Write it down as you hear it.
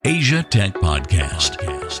Asia Tech Podcast.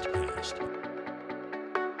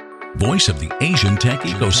 Voice of the Asian tech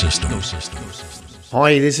ecosystem.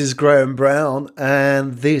 Hi, this is Graham Brown,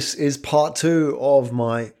 and this is part 2 of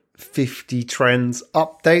my 50 Trends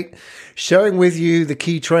update, sharing with you the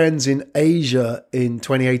key trends in Asia in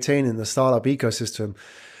 2018 in the startup ecosystem.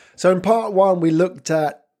 So in part 1, we looked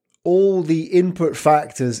at all the input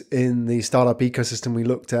factors in the startup ecosystem. We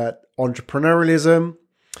looked at entrepreneurialism,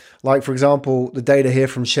 like, for example, the data here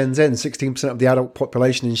from Shenzhen, 16% of the adult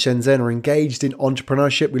population in Shenzhen are engaged in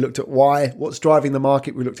entrepreneurship. We looked at why, what's driving the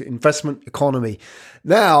market. We looked at investment economy.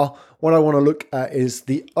 Now, what I want to look at is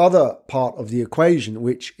the other part of the equation,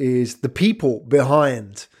 which is the people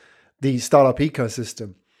behind the startup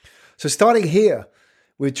ecosystem. So starting here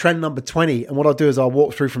with trend number 20, and what I'll do is I'll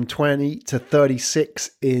walk through from 20 to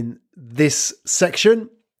 36 in this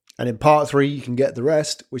section. And in part 3, you can get the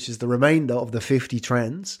rest, which is the remainder of the 50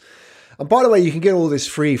 trends. And by the way, you can get all this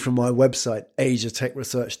free from my website,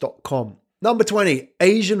 asiatechresearch.com. Number 20,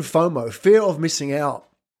 Asian FOMO, fear of missing out.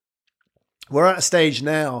 We're at a stage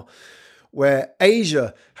now where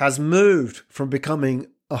Asia has moved from becoming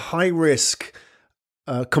a high-risk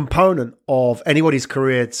component of anybody's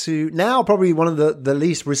career to now probably one of the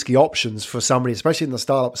least risky options for somebody, especially in the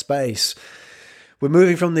startup space. We're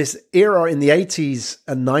moving from this era in the 80s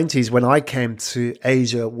and 90s when I came to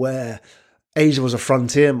Asia, where Asia was a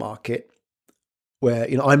frontier market, where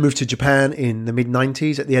I moved to Japan in the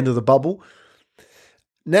mid-90s at the end of the bubble.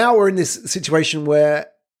 Now we're in this situation where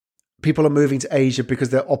people are moving to Asia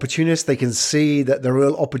because they're opportunists. They can see that there are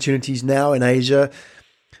real opportunities now in Asia.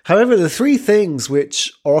 However, the three things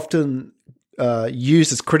which are often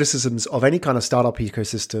used as criticisms of any kind of startup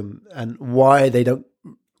ecosystem and why they don't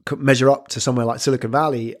measure up to somewhere like Silicon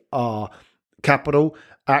Valley are capital,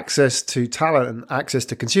 access to talent, and access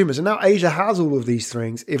to consumers. And now Asia has all of these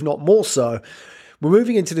things, if not more so. We're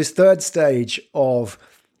moving into this third stage of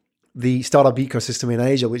the startup ecosystem in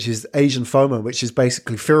Asia, which is Asian FOMO, which is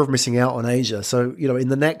basically fear of missing out on Asia. So, in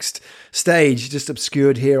the next stage, just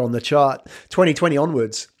obscured here on the chart, 2020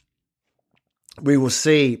 onwards, we will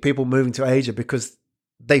see people moving to Asia because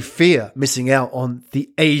they fear missing out on the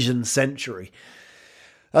Asian century.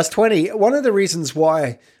 That's 20. One of the reasons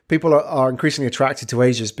why people are increasingly attracted to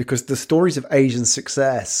Asia is because the stories of Asian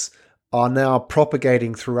success are now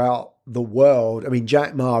propagating throughout the world. I mean,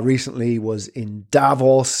 Jack Ma recently was in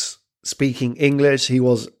Davos speaking English. He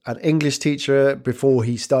was an English teacher before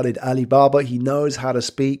he started Alibaba. He knows how to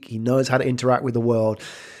speak. He knows how to interact with the world.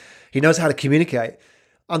 He knows how to communicate.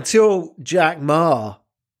 Until Jack Ma,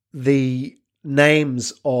 the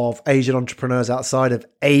names of Asian entrepreneurs outside of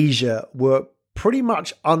Asia were pretty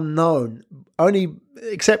much unknown, only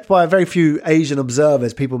except by a very few Asian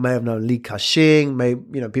observers. People may have known Li Ka-shing,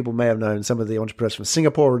 people may have known some of the entrepreneurs from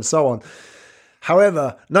Singapore and so on.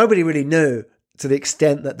 However, nobody really knew to the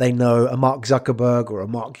extent that they know a Mark Zuckerberg or a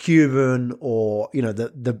Mark Cuban or,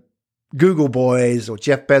 the Google boys or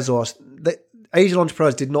Jeff Bezos. The Asian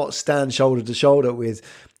entrepreneurs did not stand shoulder to shoulder with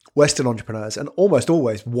Western entrepreneurs, and almost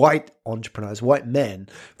always white entrepreneurs, white men.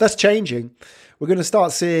 That's changing. We're going to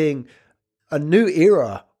start seeing a new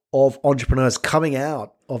era of entrepreneurs coming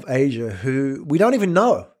out of Asia who we don't even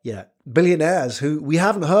know yet, billionaires who we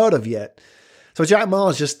haven't heard of yet. So Jack Ma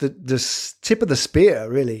is just the tip of the spear,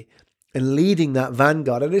 really, in leading that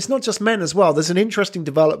vanguard. And it's not just men as well. There's an interesting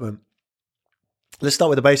development. Let's start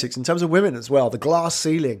with the basics. In terms of women as well, the glass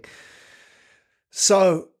ceiling.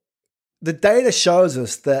 So the data shows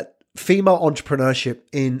us that female entrepreneurship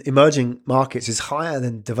in emerging markets is higher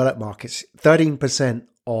than developed markets. 13%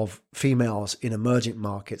 of females in emerging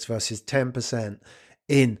markets versus 10%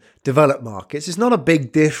 in developed markets. It's not a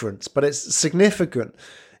big difference, but it's significant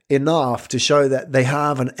enough to show that they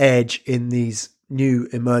have an edge in these new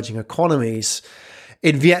emerging economies.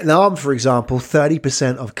 In Vietnam, for example,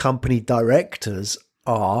 30% of company directors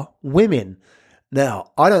are women.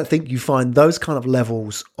 Now, I don't think you find those kind of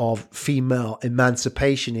levels of female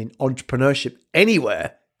emancipation in entrepreneurship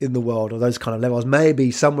anywhere in the world, or those kind of levels. Maybe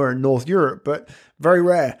somewhere in North Europe, but very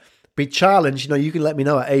rare. Be challenged. You can let me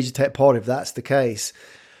know at Asia Tech Pod if that's the case.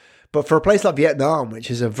 But for a place like Vietnam, which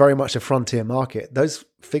is very much a frontier market, those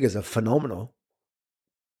figures are phenomenal.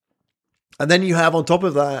 And then you have on top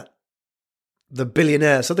of that, the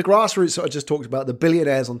billionaires. So the grassroots that I just talked about, the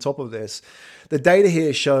billionaires on top of this. The data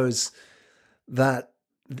here shows that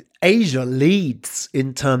Asia leads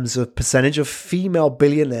in terms of percentage of female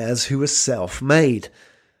billionaires who are self-made.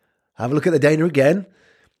 Have a look at the data again.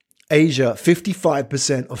 Asia,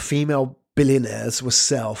 55% of female billionaires were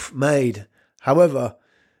self-made. However,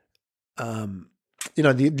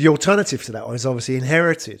 the alternative to that one is obviously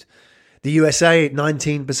inherited. The USA,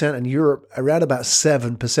 19%, and Europe, around about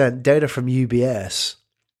 7%. Data from UBS.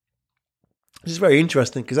 Which is very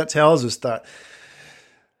interesting because that tells us that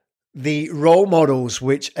the role models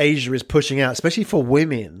which Asia is pushing out, especially for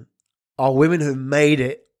women, are women who made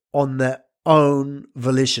it on their own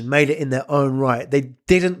volition, made it in their own right. They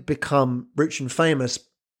didn't become rich and famous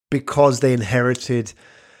because they inherited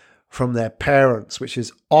from their parents, which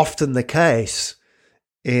is often the case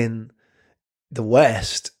in the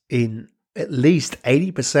West in at least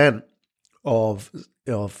 80% of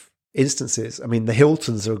instances. I mean, the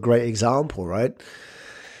Hiltons are a great example, right?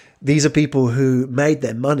 These are people who made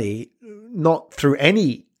their money not through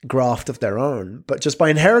any graft of their own, but just by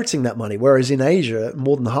inheriting that money. Whereas in Asia,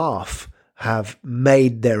 more than half have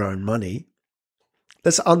made their own money.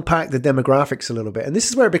 Let's unpack the demographics a little bit. And this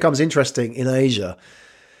is where it becomes interesting in Asia,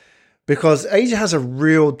 because Asia has a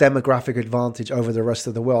real demographic advantage over the rest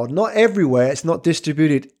of the world. Not everywhere. It's not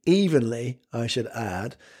distributed evenly, I should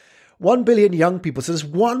add. 1 billion young people. So there's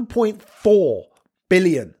 1.4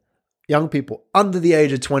 billion young people under the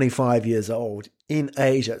age of 25 years old in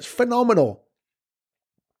Asia. It's phenomenal.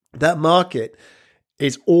 That market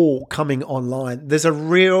is all coming online. There's a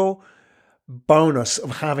real bonus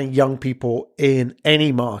of having young people in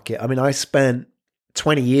any market. I mean, I spent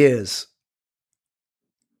 20 years,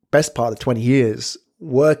 best part of 20 years,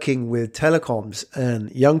 working with telecoms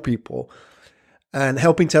and young people and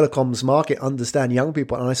helping telecoms market understand young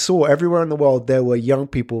people. And I saw everywhere in the world there were young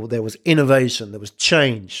people, there was innovation, there was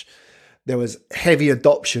change, there was heavy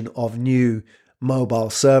adoption of new mobile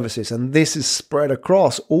services. And this is spread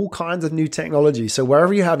across all kinds of new technology. So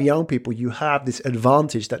wherever you have young people, you have this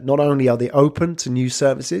advantage that not only are they open to new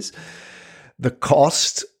services, the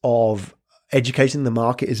cost of educating the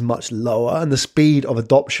market is much lower and the speed of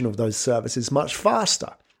adoption of those services much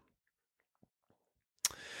faster.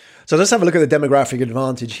 So let's have a look at the demographic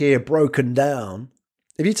advantage here broken down.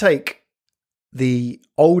 If you take the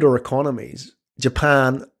older economies,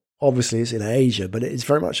 Japan obviously is in Asia, but it's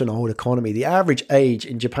very much an old economy. The average age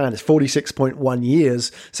in Japan is 46.1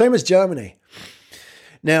 years, same as Germany.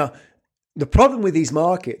 Now, the problem with these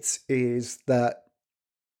markets is that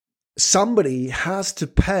somebody has to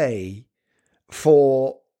pay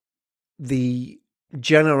for the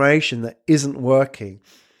generation that isn't working.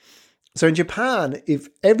 So in Japan, if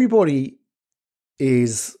everybody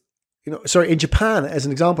is, in Japan, as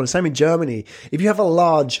an example, the same in Germany, if you have a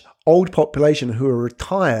large old population who are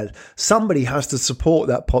retired, somebody has to support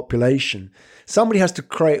that population. Somebody has to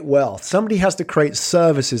create wealth. Somebody has to create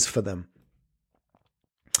services for them.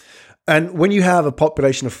 And when you have a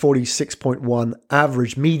population of 46.1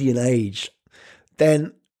 average median age,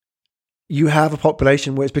 then you have a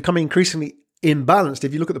population where it's becoming increasingly imbalanced.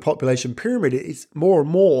 If you look at the population pyramid, it's more and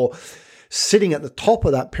more sitting at the top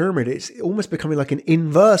of that pyramid. It's almost becoming like an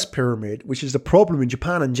inverse pyramid, which is the problem in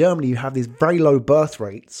Japan and Germany. You have these very low birth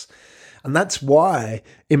rates. And that's why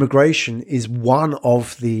immigration is one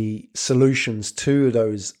of the solutions to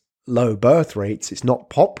those low birth rates. It's not a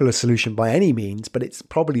popular solution by any means, but it's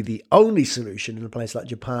probably the only solution in a place like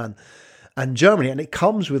Japan and Germany. And it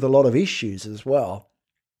comes with a lot of issues as well.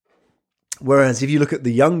 Whereas if you look at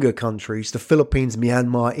the younger countries, the Philippines,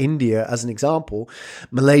 Myanmar, India, as an example,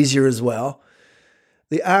 Malaysia as well,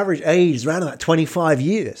 the average age is around about 25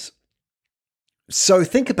 years. So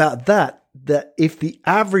think about that if the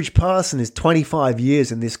average person is 25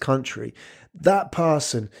 years in this country, that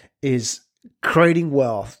person is creating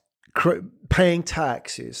wealth, paying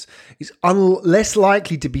taxes, is less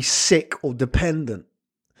likely to be sick or dependent,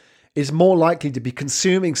 is more likely to be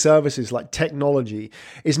consuming services like technology,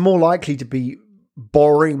 is more likely to be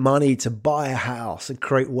borrowing money to buy a house and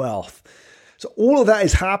create wealth. So all of that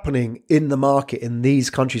is happening in the market in these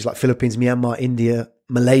countries like Philippines, Myanmar, India,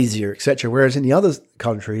 Malaysia, etc. Whereas in the other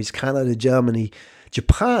countries, Canada, Germany,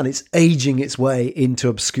 Japan, it's aging its way into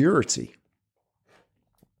obscurity.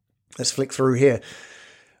 Let's flick through here.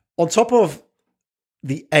 On top of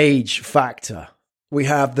the age factor, we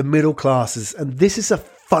have the middle classes, and this is a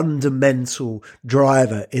fundamental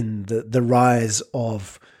driver in the rise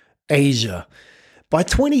of Asia. By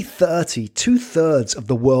 2030, 2/3 of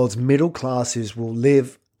the world's middle classes will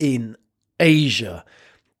live in Asia.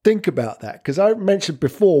 Think about that, because I mentioned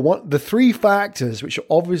before, the three factors which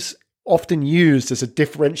are often used as a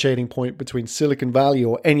differentiating point between Silicon Valley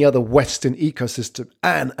or any other Western ecosystem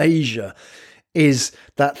and Asia is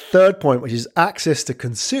that third point, which is access to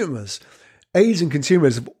consumers. Asian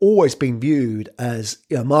consumers have always been viewed as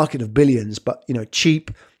a market of billions, but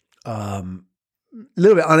cheap, a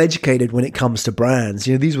little bit uneducated when it comes to brands.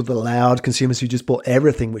 These were the loud consumers who just bought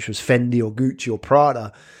everything, which was Fendi or Gucci or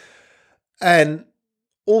Prada. And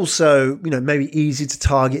also, maybe easy to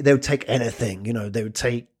target. They would take anything, they would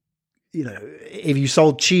take, if you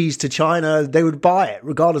sold cheese to China, they would buy it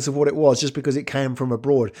regardless of what it was, just because it came from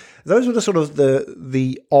abroad. Those were the sort of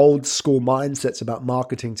the old school mindsets about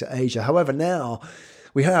marketing to Asia. However, now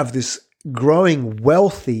we have this growing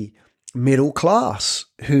wealthy middle class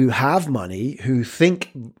who have money, who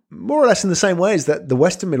think more or less in the same ways that the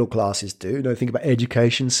Western middle classes do. They think about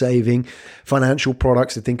education, saving, financial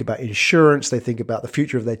products. They think about insurance. They think about the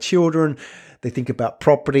future of their children. They think about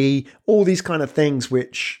property, all these kind of things,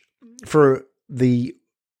 which for the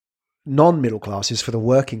non-middle classes, for the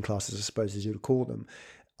working classes, I suppose as you would call them,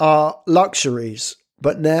 are luxuries.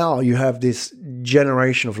 But now you have this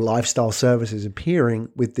generation of lifestyle services appearing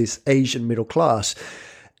with this Asian middle class.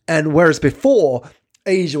 And whereas before,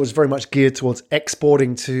 Asia was very much geared towards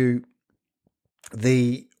exporting to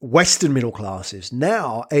the Western middle classes,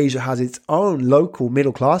 now Asia has its own local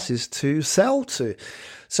middle classes to sell to.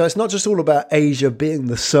 So it's not just all about Asia being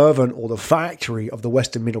the servant or the factory of the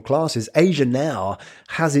Western middle classes. Asia now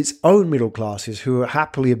has its own middle classes who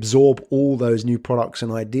happily absorb all those new products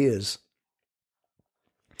and ideas.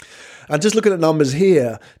 And just looking at numbers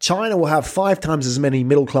here, China will have 5 times as many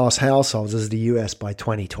middle-class households as the US by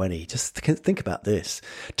 2020. Just think about this.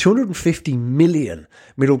 250 million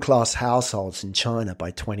middle-class households in China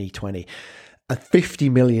by 2020. And 50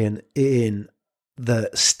 million in the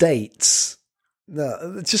States.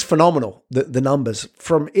 It's just phenomenal, the numbers.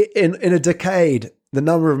 From in a decade, the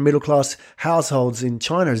number of middle-class households in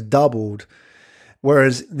China has doubled.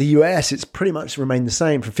 Whereas the US, it's pretty much remained the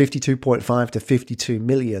same from 52.5 to 52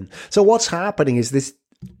 million. So what's happening is this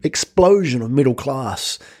explosion of middle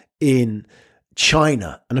class in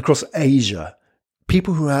China and across Asia,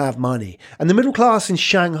 people who have money. And the middle class in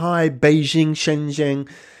Shanghai, Beijing, Shenzhen,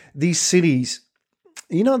 these cities,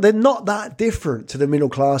 they're not that different to the middle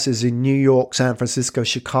classes in New York, San Francisco,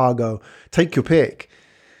 Chicago. Take your pick.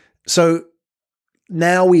 So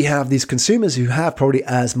now we have these consumers who have probably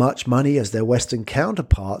as much money as their Western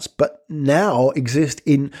counterparts, but now exist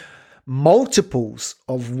in multiples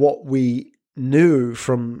of what we knew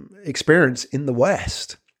from experience in the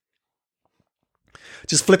West.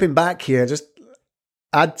 Just flipping back here, just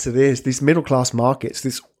add to this, these middle class markets,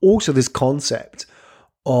 this concept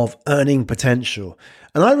of earning potential.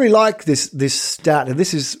 And I really like this stat, and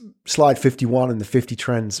this is slide 51 in the 50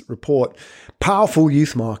 Trends report, powerful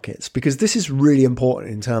youth markets, because this is really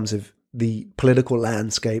important in terms of the political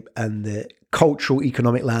landscape and the cultural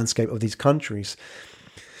economic landscape of these countries.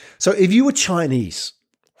 So if you were Chinese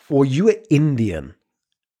or you were Indian,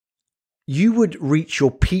 you would reach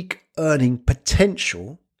your peak earning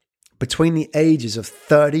potential between the ages of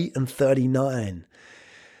 30 and 39.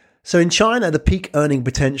 So in China, the peak earning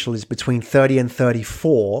potential is between 30 and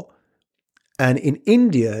 34. And in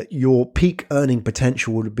India, your peak earning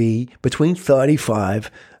potential would be between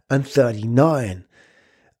 35 and 39.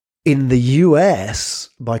 In the US,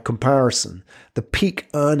 by comparison, the peak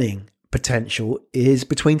earning potential is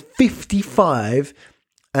between 55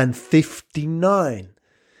 and 59.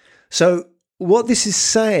 So what this is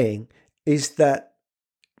saying is that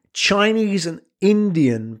Chinese and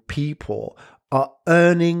Indian people are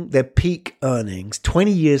earning their peak earnings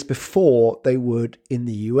 20 years before they would in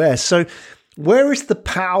the US. So where is the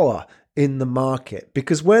power in the market?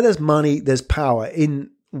 Because where there's money, there's power. In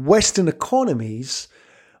Western economies,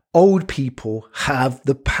 old people have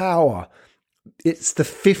the power. It's the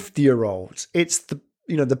 50-year-olds. It's the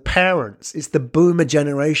parents. It's the boomer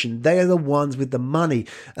generation. They are the ones with the money.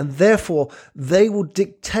 And therefore, they will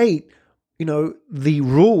dictate, the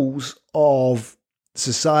rules of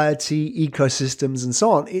society, ecosystems, and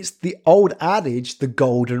so on. It's the old adage, the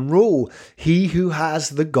golden rule. He who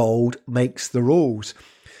has the gold makes the rules.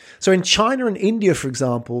 So in China and India, for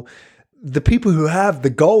example, the people who have the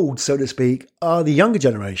gold, so to speak, are the younger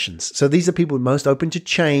generations. So these are people most open to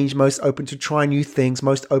change, most open to try new things,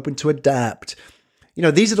 most open to adapt.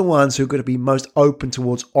 These are the ones who are going to be most open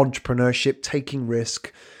towards entrepreneurship, taking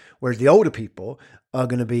risk, whereas the older people are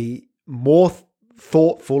going to be more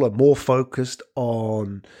thoughtful and more focused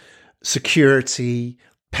on security,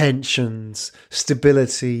 pensions,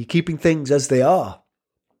 stability, keeping things as they are,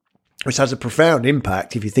 which has a profound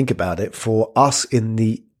impact, if you think about it, for us in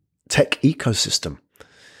the tech ecosystem.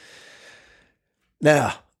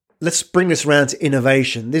 Now, let's bring this around to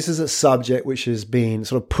innovation. This is a subject which has been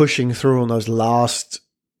sort of pushing through on those last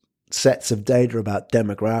sets of data about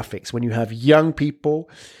demographics. When you have young people,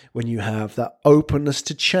 when you have that openness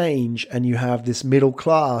to change, and you have this middle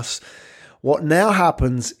class, what now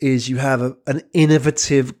happens is you have an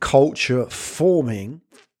innovative culture forming.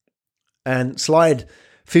 And slide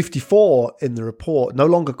 54 in the report, no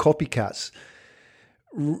longer copycats,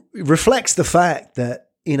 reflects the fact that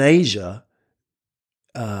in Asia,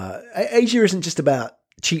 Asia isn't just about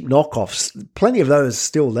cheap knockoffs. Plenty of those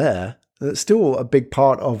still there. It's still a big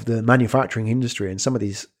part of the manufacturing industry and some of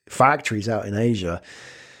these factories out in Asia.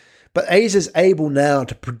 But Asia's able now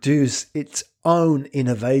to produce its own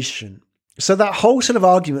innovation. So that whole sort of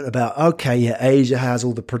argument about, okay, yeah, Asia has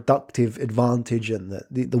all the productive advantage and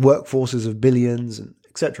the workforces of billions and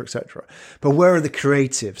et cetera, but where are the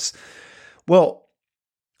creatives? Well,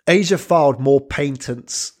 Asia filed more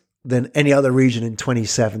patents than any other region in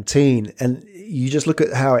 2017. And you just look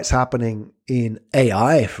at how it's happening in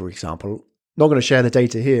AI, for example. Not going to share the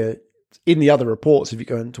data here. It's in the other reports if you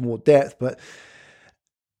go into more depth, but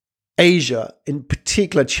Asia, in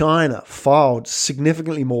particular China, filed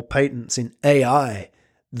significantly more patents in AI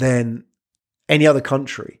than any other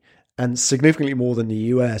country, and significantly more than the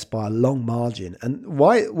US by a long margin. And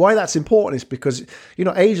why that's important is because,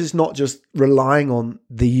 Asia is not just relying on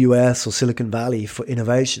the US or Silicon Valley for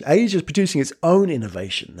innovation. Asia is producing its own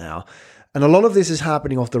innovation now. And a lot of this is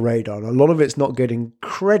happening off the radar, and a lot of it's not getting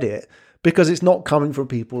credit because it's not coming from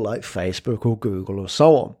people like Facebook or Google or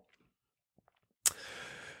so on.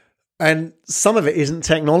 And some of it isn't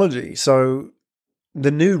technology. So the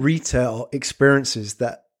new retail experiences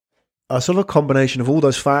that are sort of a combination of all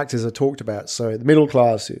those factors I talked about. So the middle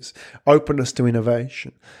classes, openness to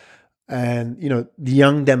innovation, and the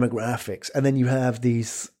young demographics. And then you have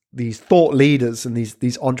these thought leaders and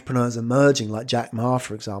these entrepreneurs emerging, like Jack Ma,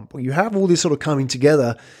 for example. You have all this sort of coming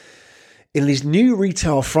together in these new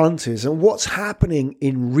retail frontiers. And what's happening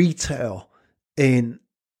in retail in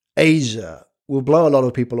Asia will blow a lot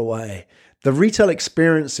of people away. The retail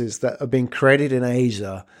experiences that are being created in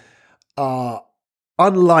Asia are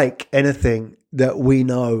unlike anything that we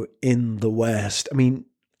know in the West. I mean,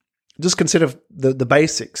 just consider the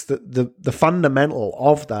basics. The fundamental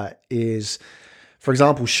of that is, for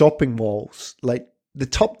example, shopping malls. Like the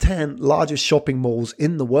top 10 largest shopping malls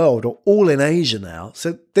in the world are all in Asia now.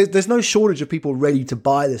 So there's no shortage of people ready to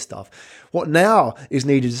buy this stuff. What now is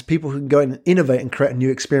needed is people who can go in and innovate and create a new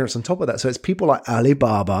experience on top of that. So it's people like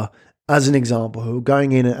Alibaba, as an example, who are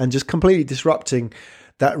going in and just completely disrupting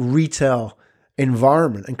that retail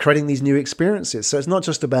environment and creating these new experiences. So it's not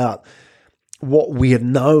just about what we have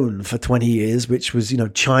known for 20 years, which was,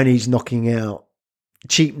 Chinese knocking out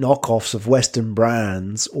cheap knockoffs of Western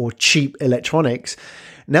brands or cheap electronics.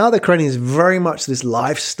 Now they're creating very much this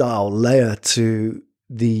lifestyle layer to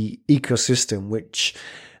the ecosystem, which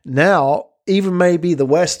now even maybe the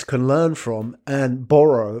West can learn from and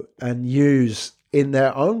borrow and use in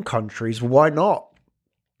their own countries. Why not?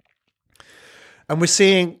 And we're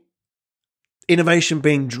seeing innovation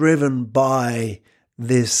being driven by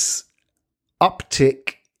this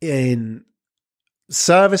uptick in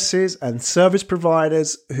services and service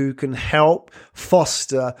providers who can help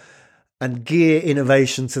foster and gear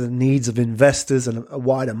innovation to the needs of investors and a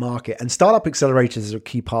wider market. And startup accelerators is a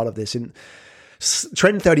key part of this. In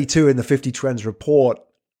Trend 32 in the 50 Trends report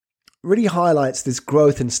really highlights this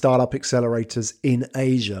growth in startup accelerators in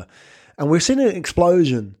Asia. And we're seeing an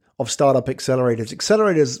explosion of startup accelerators.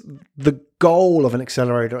 Accelerators, the goal of an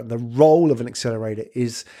accelerator and the role of an accelerator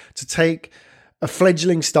is to take a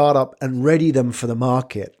fledgling startup and ready them for the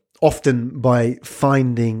market, often by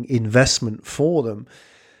finding investment for them,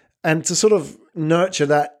 and to sort of nurture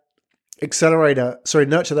that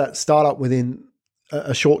startup within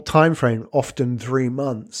a short time frame, often 3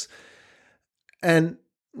 months. And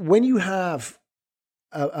when you have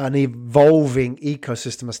an evolving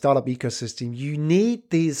ecosystem, a startup ecosystem, you need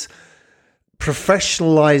these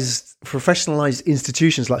professionalized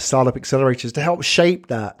institutions like startup accelerators to help shape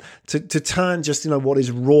that, to turn just what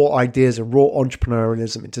is raw ideas and raw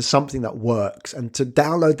entrepreneurialism into something that works, and to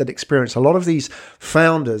download that experience. A lot of these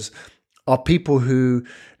founders are people who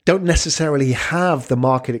don't necessarily have the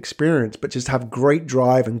market experience, but just have great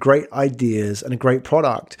drive and great ideas and a great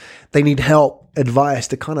product. They need help, advice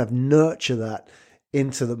to kind of nurture that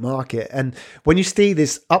into the market. And when you see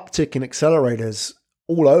this uptick in accelerators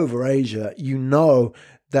all over Asia, you know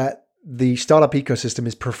that the startup ecosystem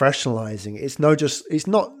is professionalizing. It's not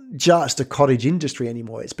just a cottage industry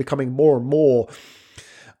anymore. It's becoming more and more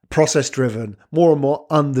process driven, more and more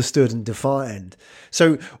understood and defined.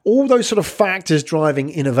 So all those sort of factors driving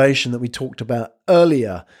innovation that we talked about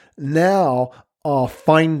earlier now are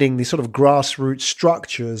finding these sort of grassroots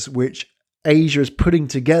structures which Asia is putting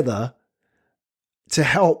together to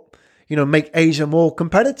help, make Asia more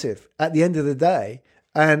competitive at the end of the day.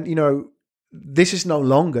 And, this is no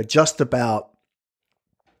longer just about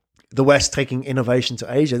the West taking innovation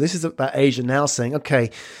to Asia. This is about Asia now saying, okay,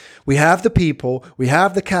 we have the people, we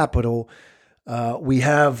have the capital, We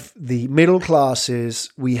have the middle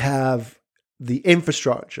classes. We have the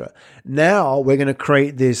infrastructure. Now we're going to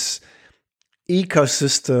create this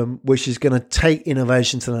ecosystem which is going to take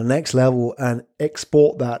innovation to the next level and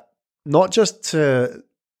export that not just to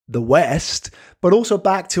the West, but also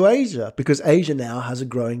back to Asia, because Asia now has a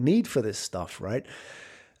growing need for this stuff, right?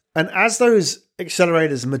 And as those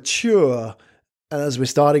accelerators mature, and as we're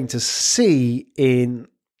starting to see in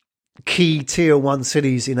key tier 1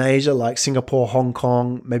 cities in Asia like Singapore, Hong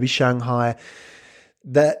Kong, maybe Shanghai,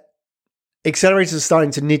 that accelerators are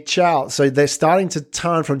starting to niche out. So they're starting to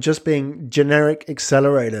turn from just being generic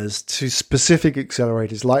accelerators to specific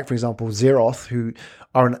accelerators, like, for example, Zeroth, who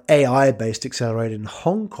are an AI-based accelerator in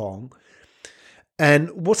Hong Kong.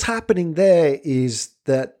 And what's happening there is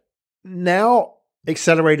that now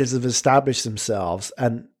accelerators have established themselves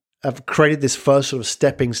and have created this first sort of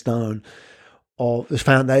stepping stone of the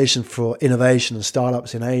foundation for innovation and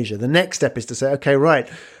startups in Asia. The next step is to say, okay, right,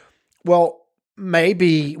 well,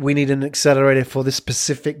 maybe we need an accelerator for this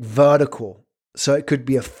specific vertical. So it could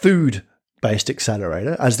be a food-based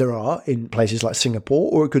accelerator, as there are in places like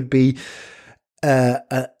Singapore, or it could be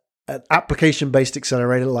an application-based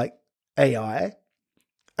accelerator like AI.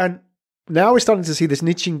 And now we're starting to see this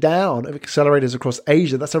niching down of accelerators across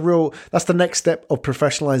Asia. That's the next step of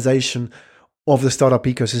professionalization of the startup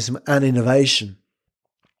ecosystem and innovation.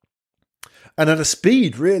 And at a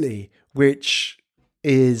speed, really, which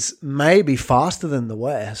is maybe faster than the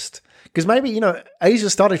West. Because maybe, Asia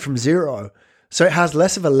started from zero, so it has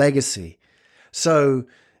less of a legacy. So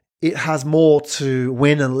it has more to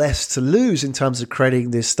win and less to lose in terms of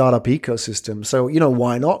creating this startup ecosystem. So,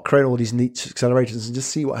 why not create all these niche accelerators and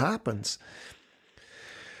just see what happens?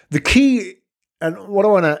 The key, and what I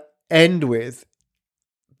want to end with,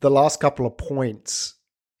 the last couple of points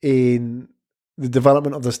in the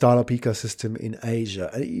development of the startup ecosystem in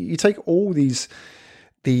Asia. You take all these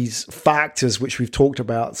factors which we've talked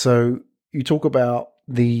about. So you talk about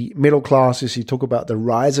the middle classes, you talk about the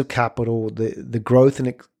rise of capital, the growth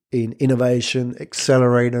in innovation,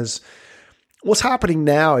 accelerators. What's happening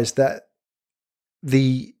now is that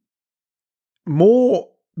the more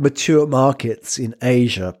mature markets in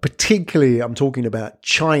Asia, particularly I'm talking about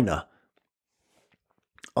China,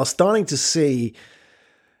 are starting to see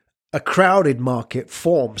a crowded market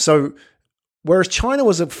form. So whereas China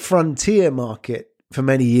was a frontier market for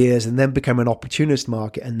many years and then became an opportunist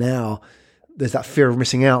market, and now there's that fear of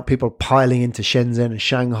missing out. People are piling into Shenzhen and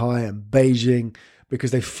Shanghai and Beijing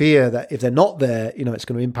because they fear that if they're not there, it's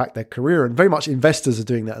going to impact their career. And very much investors are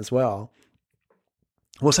doing that as well.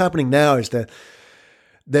 What's happening now is that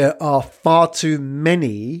there are far too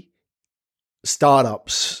many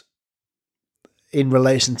startups in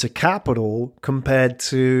relation to capital compared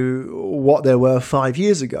to what there were 5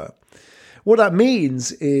 years ago. What that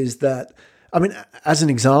means is that, as an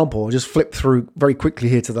example, I'll just flip through very quickly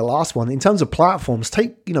here to the last one. In terms of platforms,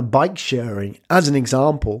 take, bike sharing as an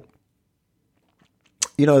example.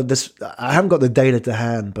 I haven't got the data to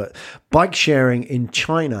hand, but bike sharing in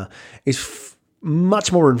China is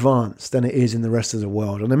much more advanced than it is in the rest of the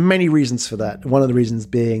world. And there are many reasons for that. One of the reasons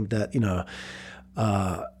being that,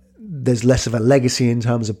 there's less of a legacy in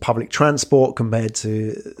terms of public transport compared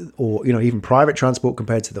to, or, even private transport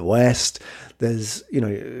compared to the West. There's,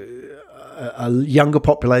 a younger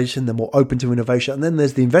population, they're more open to innovation. And then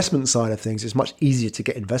there's the investment side of things. It's much easier to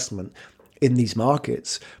get investment in these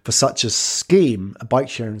markets for such a scheme, a bike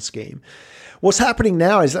sharing scheme. What's happening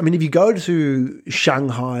now is, if you go to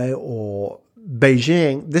Shanghai or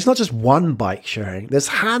Beijing, there's not just one bike sharing, there's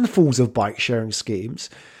handfuls of bike sharing schemes.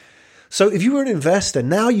 So if you were an investor,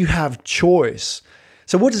 now you have choice.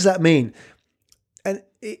 So what does that mean? And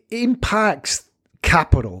it impacts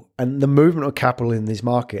capital and the movement of capital in these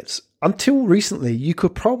markets. Until recently, you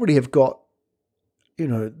could probably have got,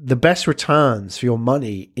 the best returns for your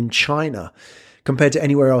money in China compared to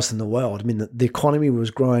anywhere else in the world. The economy was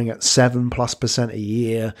growing at 7+% a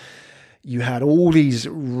year. You had all these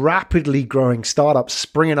rapidly growing startups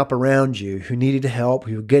springing up around you who needed help,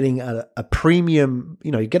 who were getting a premium,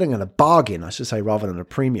 you're getting at a bargain, I should say, rather than a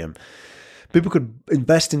premium. People could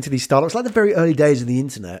invest into these startups like the very early days of the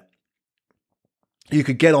internet. You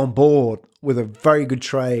could get on board with a very good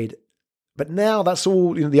trade. But now that's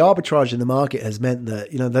all, the arbitrage in the market has meant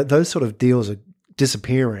that, those sort of deals are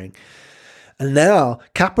disappearing. And now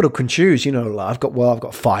capital can choose, I've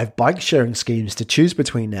got 5 bike sharing schemes to choose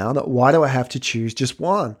between now. Why do I have to choose just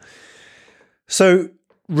one? So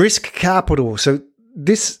risk capital. So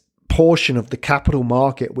this portion of the capital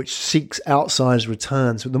market which seeks outsized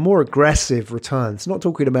returns, the more aggressive returns. Not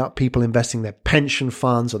talking about people investing their pension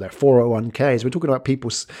funds or their 401ks. We're talking about people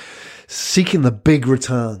seeking the big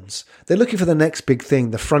returns. They're looking for the next big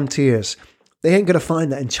thing, the frontiers. They ain't going to find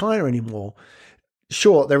that in China anymore.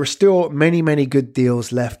 Sure, there are still many, many good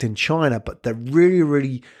deals left in China, but the really,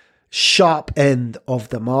 really sharp end of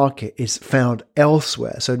the market is found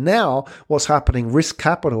elsewhere. So now what's happening, risk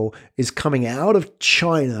capital is coming out of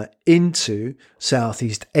China into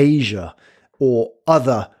Southeast Asia or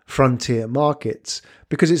other frontier markets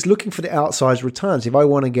because it's looking for the outsized returns. If I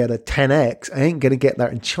want to get a 10x, I ain't going to get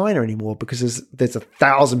that in China anymore because there's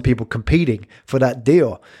 1,000 people competing for that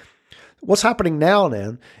deal. What's happening now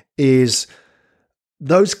then is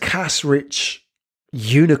those cash-rich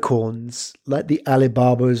unicorns like the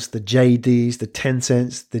Alibabas, the JDs, the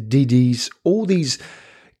Tencents, the DDs, all these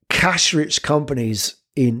cash-rich companies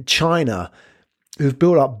in China who've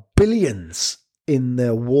built up billions in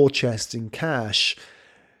their war chests in cash,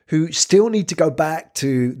 who still need to go back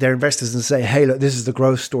to their investors and say, hey, look, this is the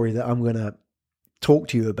growth story that I'm going to talk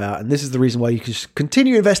to you about. And this is the reason why you can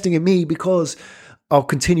continue investing in me because I'll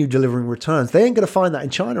continue delivering returns. They ain't going to find that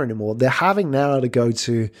in China anymore. They're having now to go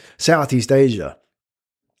to Southeast Asia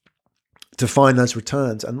to find those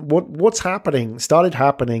returns. And what's happening, started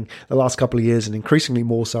happening the last couple of years and increasingly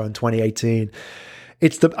more so in 2018,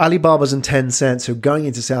 it's the Alibabas and Tencents who are going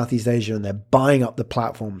into Southeast Asia and they're buying up the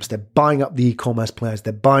platforms, they're buying up the e-commerce players,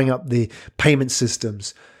 they're buying up the payment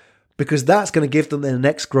systems, because that's going to give them their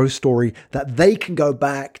next growth story that they can go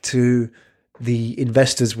back to the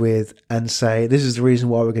investors with and say, this is the reason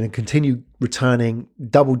why we're going to continue returning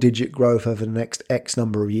double-digit growth over the next X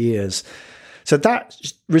number of years. So that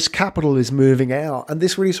risk capital is moving out. And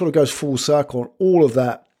this really sort of goes full circle on all of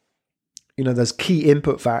that. You know, there's key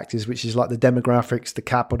input factors, which is like the demographics, the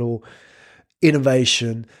capital,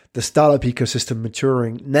 innovation, the startup ecosystem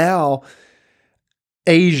maturing. Now,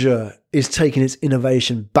 Asia is taking its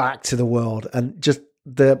innovation back to the world. And just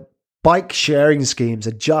the bike sharing schemes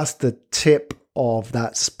are just the tip of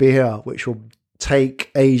that spear, which will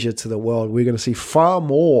take Asia to the world. We're going to see far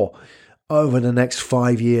more over the next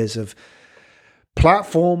 5 years of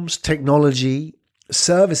platforms, technology,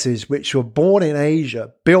 services which were born in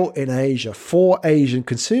Asia, built in Asia for Asian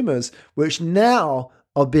consumers, which now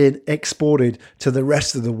are being exported to the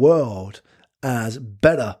rest of the world as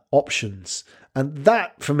better options. And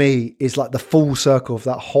that, for me, is like the full circle of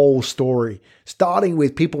that whole story, starting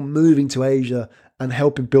with people moving to Asia and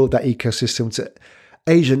helping build that ecosystem, to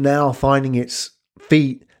Asia now finding its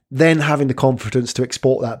feet, then having the confidence to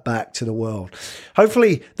export that back to the world.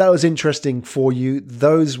 Hopefully that was interesting for you.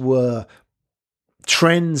 Those were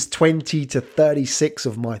trends 20 to 36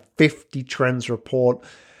 of my 50 trends report.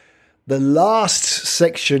 The last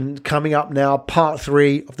section coming up now, part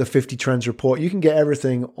 3 of the 50 trends report. You can get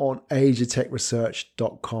everything on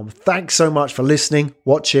asiatechresearch.com. Thanks so much for listening,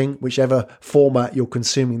 watching, whichever format you're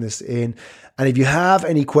consuming this in. And if you have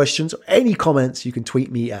any questions or any comments, you can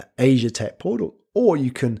tweet me at AsiaTechPortal, or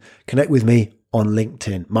you can connect with me on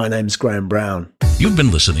LinkedIn. My name's Graham Brown. You've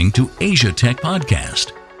been listening to Asia Tech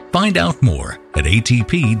Podcast. Find out more at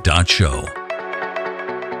atp.show.